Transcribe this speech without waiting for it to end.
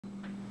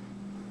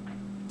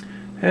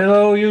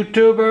Hello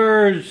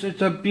YouTubers! It's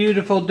a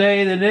beautiful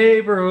day in the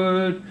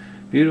neighborhood.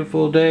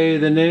 Beautiful day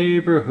in the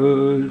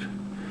neighborhood.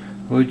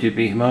 Would you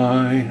be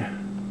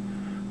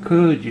mine?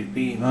 Could you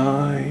be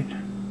mine?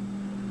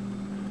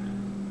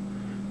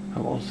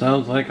 Almost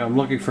sounds like I'm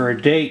looking for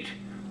a date.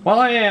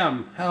 Well, I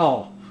am.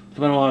 Hell, it's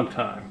been a long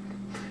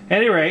time. At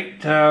any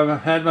rate, I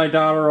had my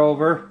daughter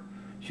over.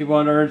 She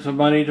wanted to earn some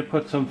money to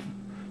put some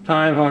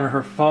time on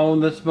her phone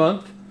this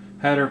month.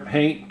 Had her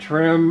paint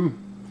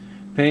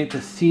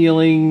the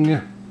ceiling,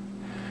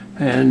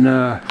 and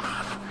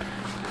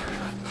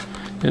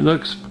it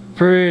looks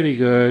pretty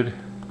good.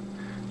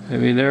 I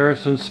mean, there are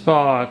some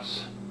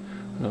spots.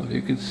 I don't know if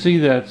you can see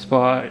that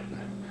spot.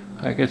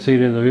 I can see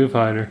it in the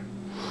viewfinder.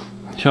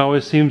 She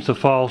always seems to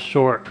fall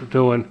short of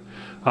doing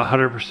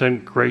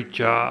 100% great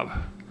job,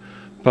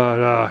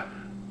 but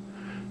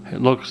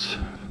it looks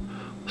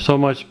so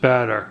much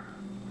better.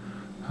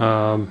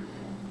 So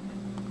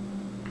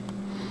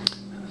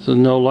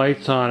no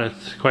lights on it.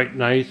 It's quite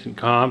nice and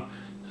calm.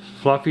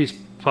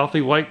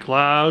 Fluffy white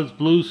clouds,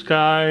 blue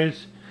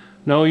skies,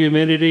 no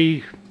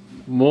humidity,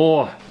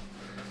 more.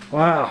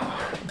 Wow.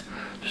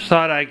 Just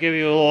thought I'd give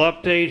you a little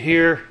update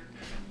here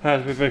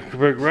as we've been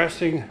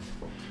progressing.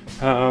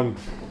 I've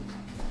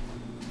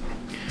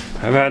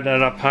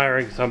ended up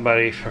hiring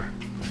somebody for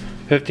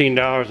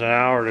 $15 an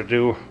hour to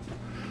do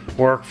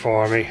work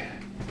for me.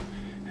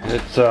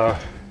 It's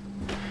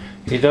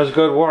he does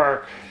good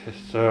work.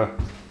 It's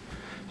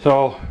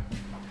so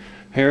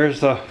here's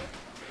the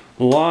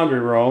laundry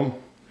room.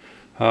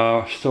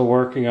 Still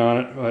working on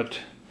it, but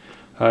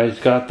he's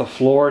got the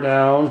floor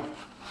down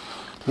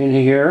in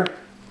here,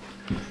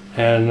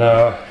 and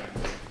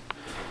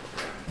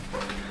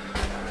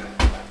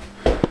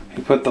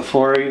he put the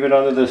floor even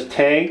under this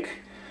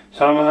tank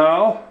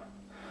somehow.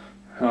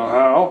 I don't know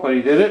how, but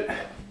he did it.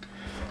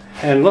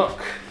 And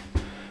look,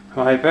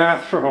 my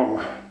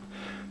bathroom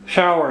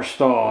shower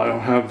stall. I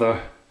don't have the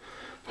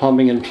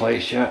plumbing in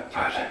place yet,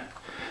 but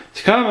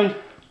it's coming.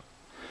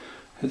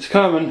 It's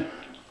coming.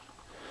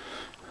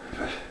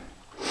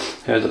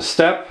 There's a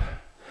step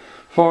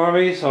for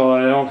me so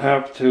I don't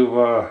have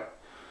to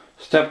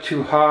step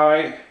too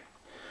high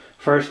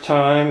first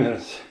time.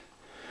 It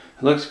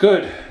looks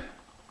good. I'm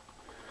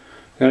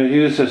going to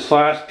use this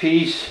last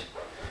piece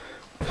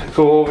to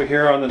go over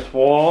here on this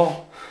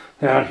wall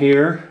down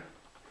here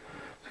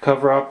to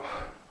cover up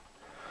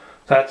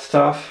that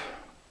stuff,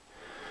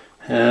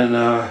 and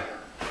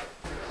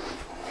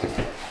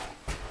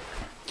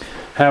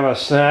have a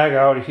snag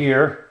out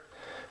here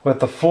with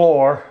the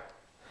floor.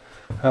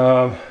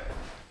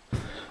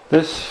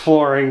 This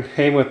flooring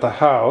came with the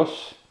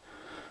house.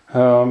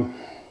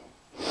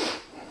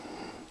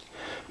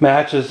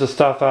 Matches the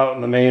stuff out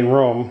in the main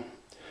room.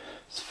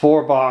 It's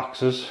 4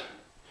 boxes.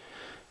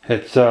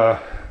 It's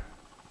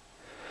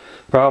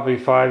probably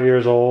 5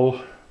 years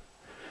old,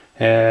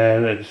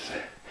 and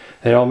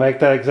they don't make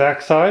that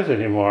exact size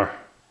anymore.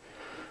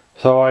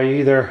 So I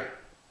either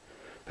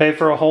pay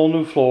for a whole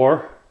new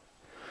floor,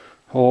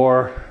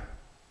 or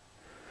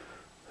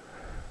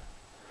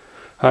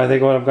I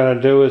think what I'm going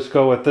to do is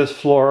go with this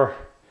floor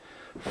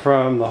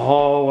from the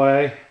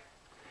hallway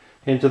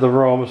into the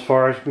room as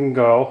far as it can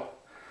go,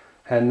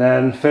 and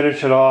then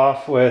finish it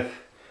off with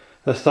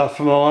the stuff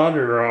from the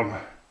laundry room.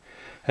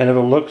 And if it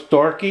looks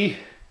dorky,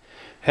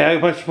 how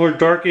much more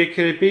dorky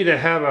can it be to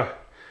have a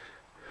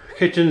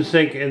kitchen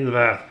sink in the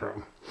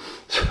bathroom?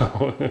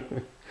 So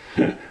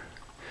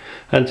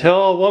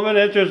until a woman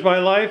enters my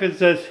life and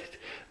says,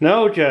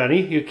 "No, Johnny,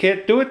 you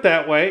can't do it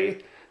that way.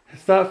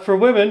 It's not for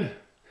women,"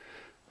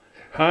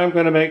 I'm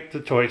going to make the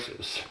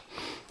choices.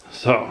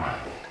 So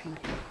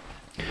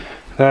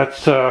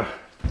that's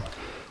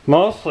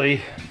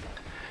mostly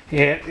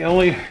it. The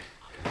only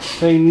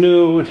thing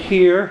new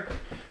here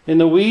in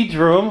the weeds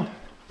room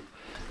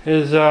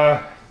is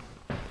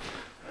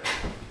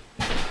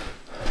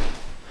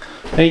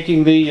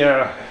painting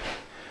the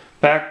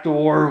back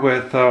door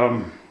with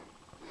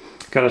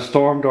got a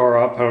storm door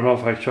up. I don't know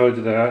if I showed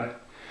you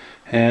that.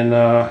 And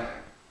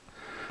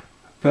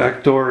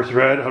back door is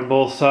red on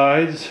both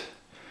sides.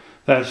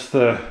 That's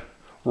the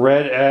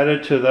red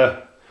added to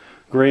the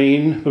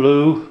green,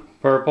 blue,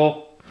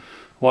 purple,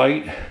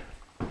 white,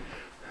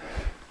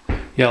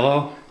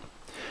 yellow.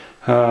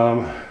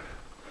 Got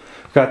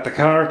the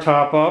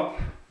countertop up,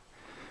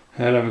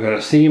 and I've got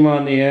a seam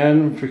on the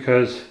end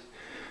because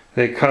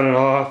they cut it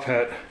off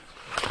at,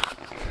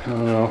 I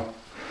don't know,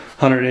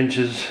 100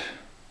 inches.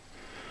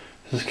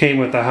 This came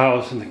with the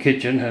house in the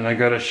kitchen, and I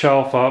got a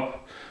shelf up.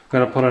 I'm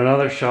going to put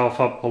another shelf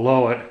up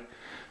below it,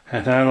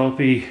 and that'll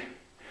be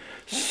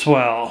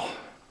swell.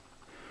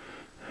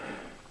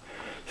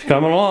 It's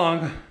coming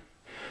along.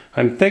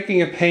 I'm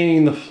thinking of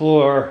painting the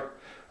floor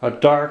a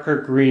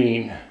darker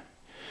green,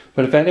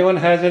 but if anyone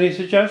has any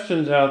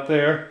suggestions out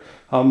there,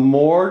 I'm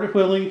more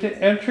willing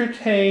to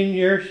entertain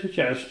your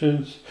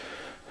suggestions.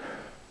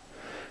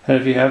 And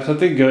if you have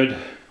something good,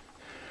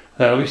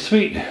 that'll be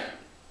sweet.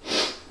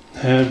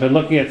 And I've been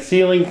looking at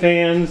ceiling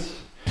fans,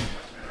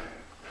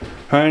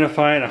 trying to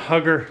find a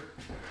hugger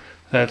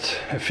that's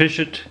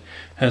efficient,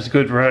 has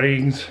good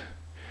ratings,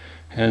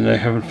 and they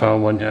haven't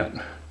found one yet.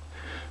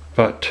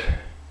 But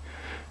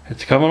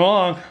it's coming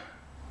along.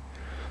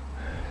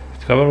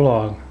 It's coming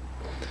along.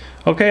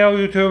 Okay, all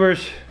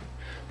YouTubers,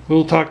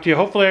 we'll talk to you.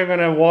 Hopefully I'm going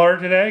to have water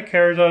today.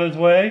 Kara's on his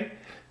way.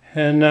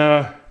 And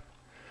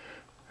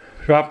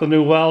drop the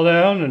new well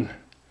down, and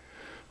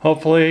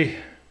hopefully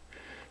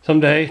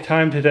someday,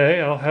 time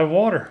today, I'll have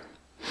water.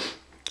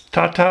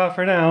 Ta-ta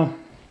for now.